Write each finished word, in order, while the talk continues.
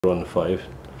On 5,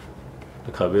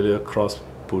 the Cavalier cross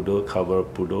poodle cover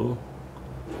poodle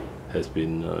has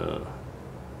been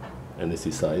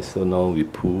anesthetized. So now we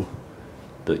pull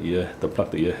the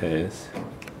pluck the ear hairs.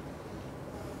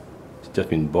 It's just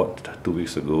been bought 2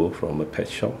 weeks ago from a pet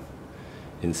shop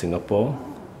in Singapore,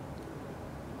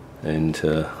 and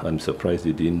I'm surprised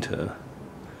they didn't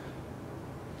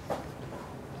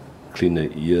clean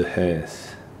the ear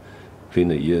hairs, clean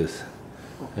the ears,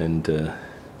 and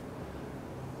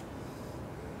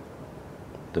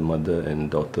the mother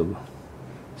and daughter,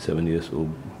 7 years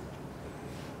old,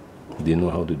 didn't know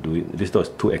how to do it. This dog is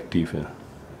too active,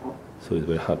 so it's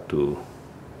very hard to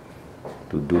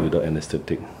do without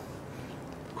anesthetic.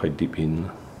 Quite deep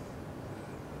in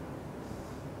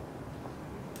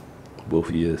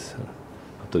both ears.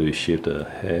 After we shave the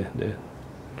hair there,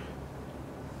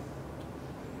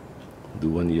 do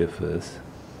one ear first.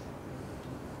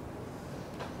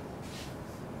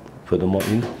 Furthermore,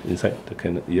 inside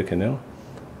the ear canal.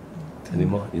 Any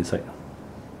more inside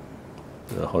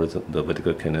the horizontal, the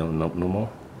vertical canal? No more.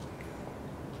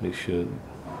 Make sure.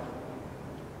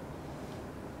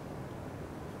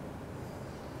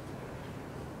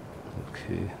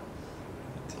 Okay.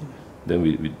 Then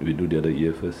we do the other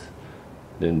ear first.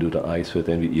 Then do the eyes first.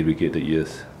 Then we irrigate the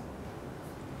ears.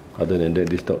 Other than that,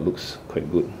 this dog looks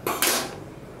quite good.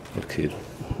 Okay.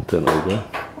 Turn over.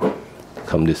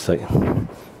 Come this side.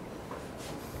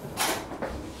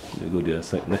 You go the other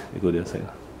side, you go the other side.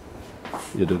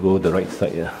 You have to go the right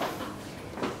side, yeah.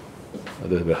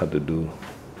 Otherwise, very hard to do.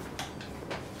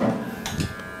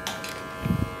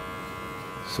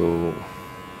 So,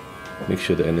 make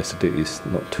sure the anesthetic is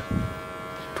not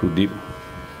too deep.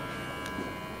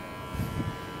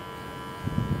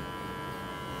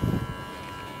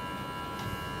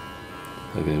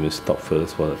 Okay, we'll stop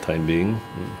first for the time being.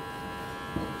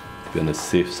 Be on the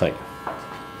safe side.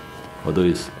 Although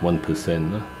it's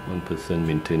 1%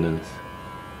 maintenance,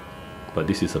 but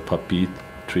this is a puppy,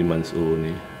 3 months old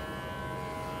only.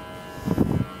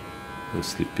 It's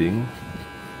sleeping,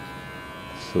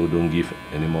 so don't give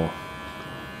any more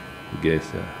gas.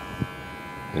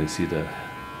 You see the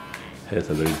hairs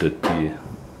are very dirty.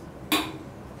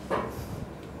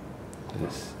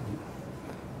 Yes.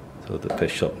 So the pet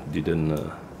shop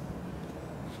didn't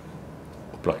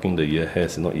plucking the ear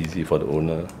hairs is not easy for the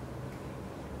owner.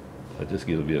 I just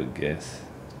give a bit of gas.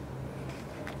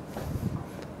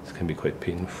 This can be quite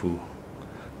painful.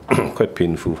 Quite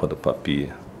painful for the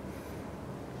puppy.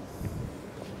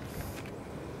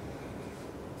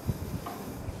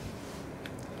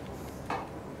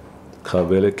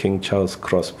 Cavalier King Charles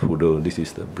cross poodle. This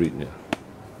is the breed. Yeah.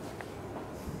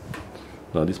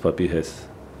 Now this puppy has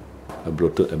a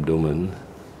bloated abdomen,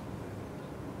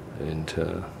 and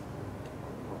you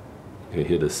can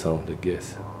hear the sound, the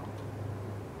gas.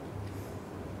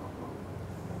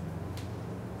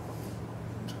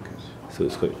 So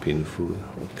it's quite painful.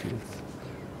 Okay.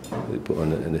 We put on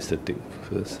the anesthetic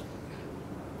first.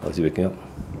 How's he waking up?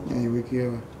 Yeah, he's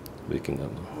waking up. Waking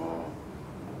up.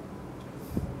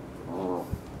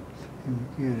 He's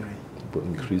waking up, right? Put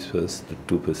increase first to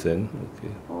 2%.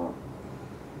 Okay.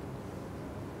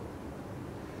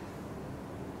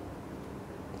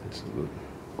 That's good.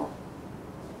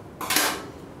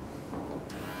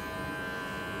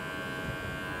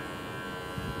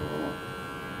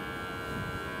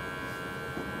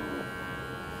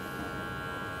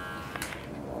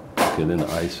 Okay, then the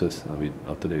eyes first.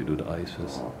 After that, we do the eyes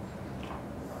first.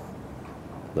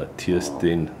 The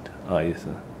tear-stained eyes.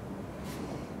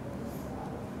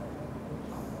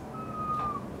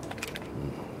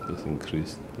 Just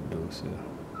increase the dose.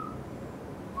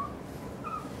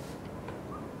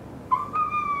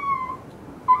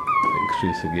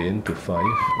 Increase again to 5.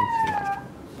 Okay.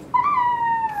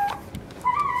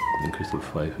 Increase to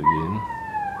 5 again.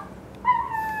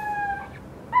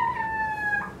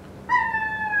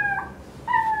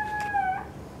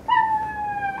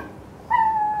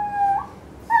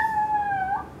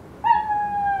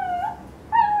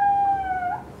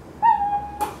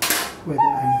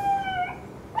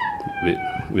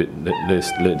 Wait,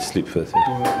 let's sleep first.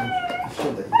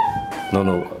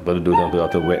 No, but do it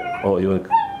after wet. Oh, you want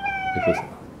because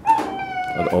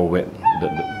all wet.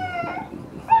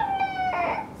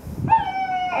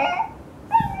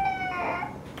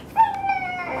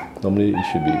 Normally it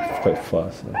should be quite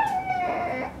fast.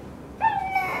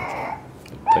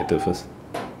 Tighter first.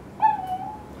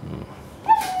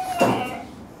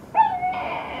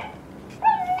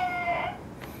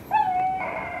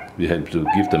 We have to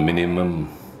give the minimum,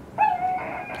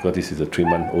 because this is a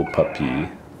 3-month-old puppy.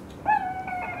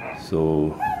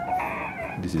 So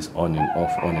this is on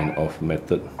and off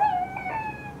method.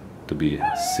 to be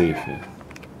safe. Yeah.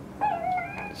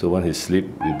 So once he sleep,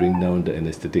 we bring down the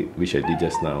anesthetic, which I did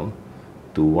just now,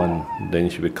 to 1. Then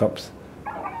she wakes up,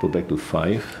 put back to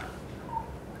 5,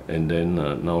 and then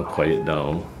now quiet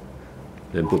down.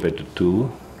 Then put back to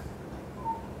 2,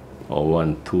 or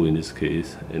 1, 2 in this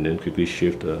case, and then quickly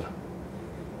shift the.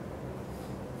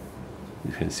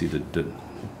 You can see the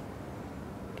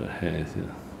hairs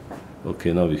here.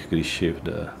 Okay, now we quickly shift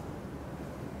the.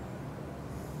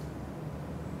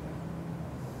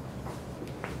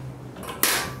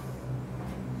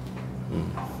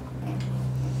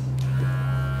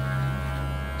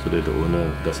 So that the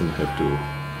owner doesn't have to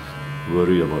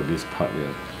worry about this part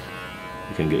here.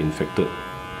 You can get infected.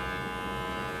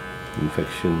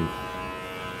 Infection.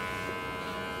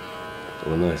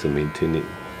 The owner has to maintain it.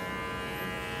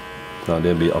 Now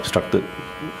there will be obstructed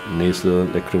nasal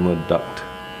lacrimal duct.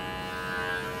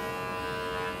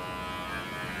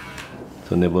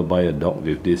 So never buy a dog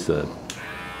with this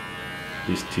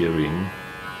tearing,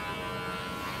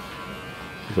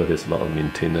 because there's a lot of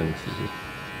maintenance.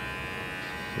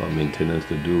 A lot of maintenance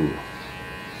to do.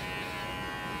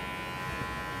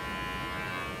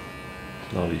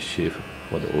 Now we shave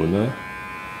for the owner,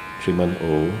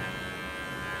 3-month-old.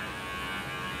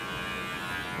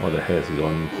 All the hairs is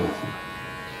on first.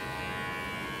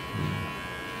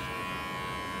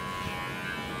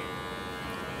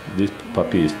 This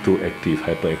puppy is too active,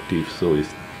 hyperactive, so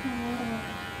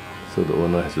the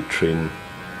owner has to train.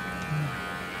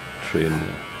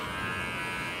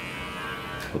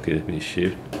 Okay, let me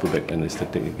shave, put back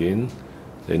anesthetic again,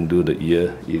 then do the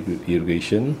ear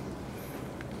irrigation.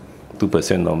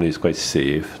 2% normally is quite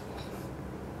safe,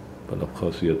 but of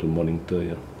course we have to monitor.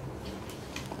 Yeah.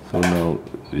 So now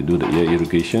we do the ear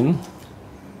irrigation,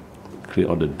 clear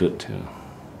all the dirt here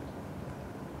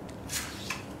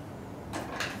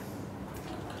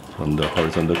from the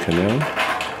horizontal canal.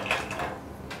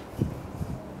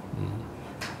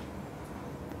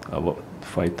 About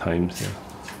 5 times. Yeah.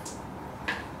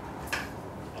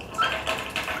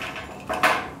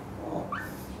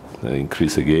 Then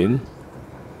increase again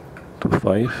to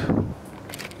 5.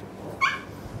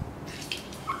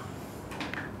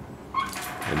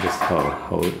 And that's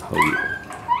how you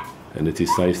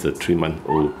anesthetize the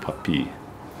 3-month-old puppy.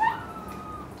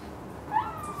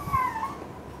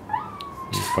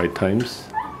 5 times.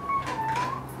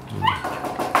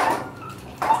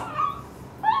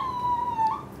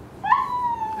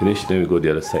 Finish, then we go the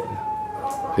other side.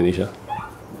 Finish, huh?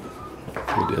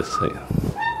 Go the other side.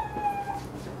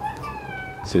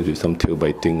 Seems with some tail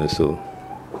biting also.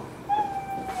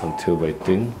 Some tail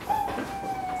biting.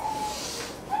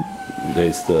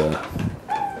 There's the.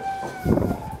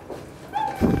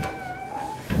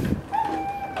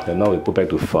 And now we put back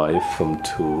to 5 from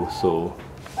 2, so.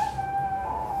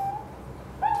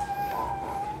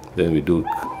 Then we do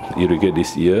irrigate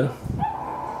this ear.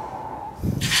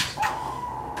 It's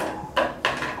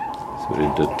very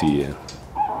dirty. Yeah.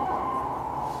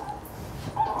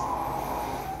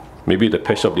 Maybe the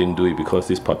pet shop didn't do it because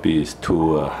this puppy is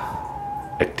too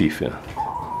active, yeah.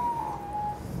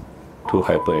 Too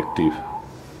hyperactive,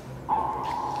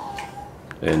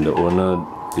 and the owner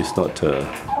is not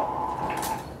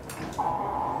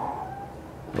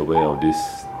aware of this.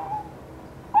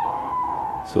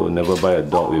 So never buy a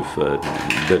dog with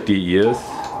dirty ears,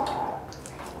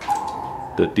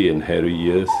 dirty and hairy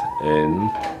ears,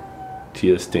 and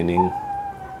tear staining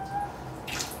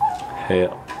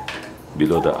hair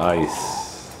below the eyes,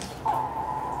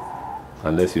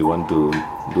 unless you want to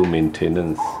do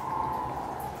maintenance.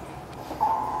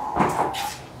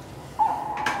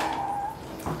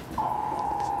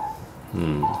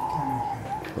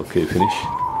 Okay, finish.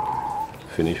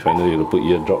 Finally, you'll put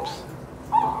ear drops.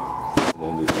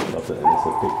 Then we put out the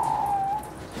anesthetic.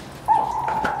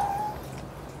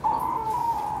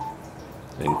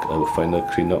 And I will final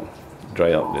clean up,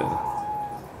 dry out there.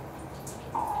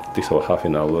 Takes about half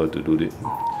an hour to do it.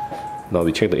 Now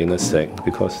we check the inner sac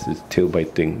because it's tail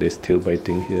biting. There's tail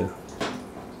biting here.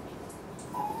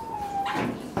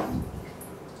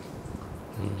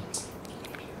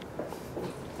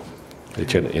 We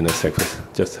check the inner sac first.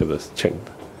 Just have a check.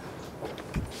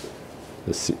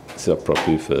 Let's sit up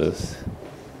properly first.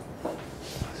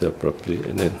 Sit up properly,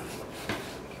 and then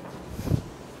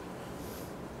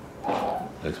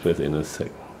express the inner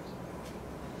sac.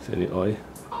 Is there any oil?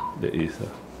 There is.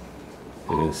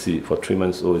 You can see for 3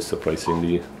 months old, it's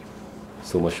surprisingly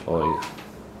so much oil.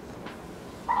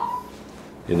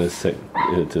 Inner sac.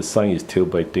 The sign is tail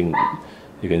biting.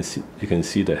 You can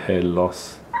see the hair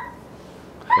loss.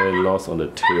 Hair loss on the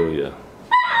tail here.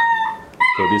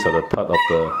 So these are the part of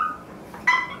the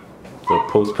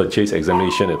post-purchase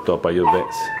examination at Toa Payoh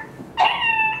Vets.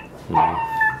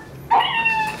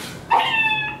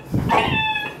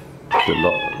 The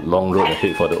long road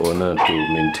ahead for the owner to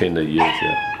maintain the ears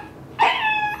here.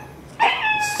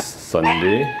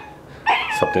 Sunday,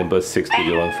 September 6,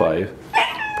 2015,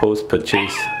 post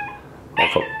purchase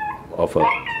of a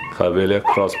Cavalier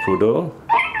cross poodle,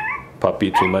 puppy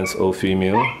 3 months old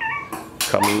female,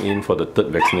 coming in for the 3rd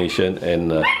vaccination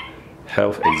and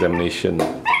health examination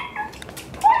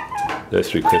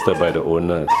that's requested by the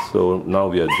owner. So now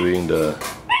we are doing the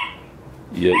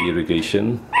ear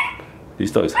irrigation.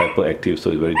 This dog is hyperactive,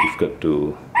 so it's very difficult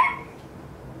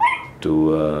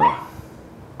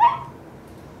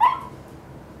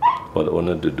for the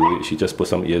owner to do it. She just put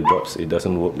some ear drops. It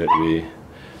doesn't work that way.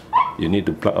 You need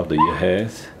to pluck out the ear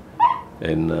hairs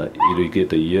and irrigate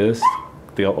the ears,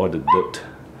 take out all the dirt,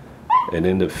 and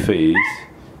then the face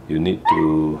you need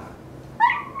to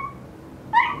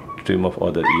trim off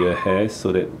all the ear hairs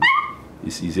so that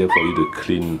it's easier for you to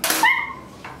clean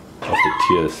off the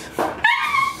tears.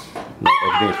 Now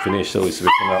everything is finished, so it's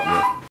waking up now.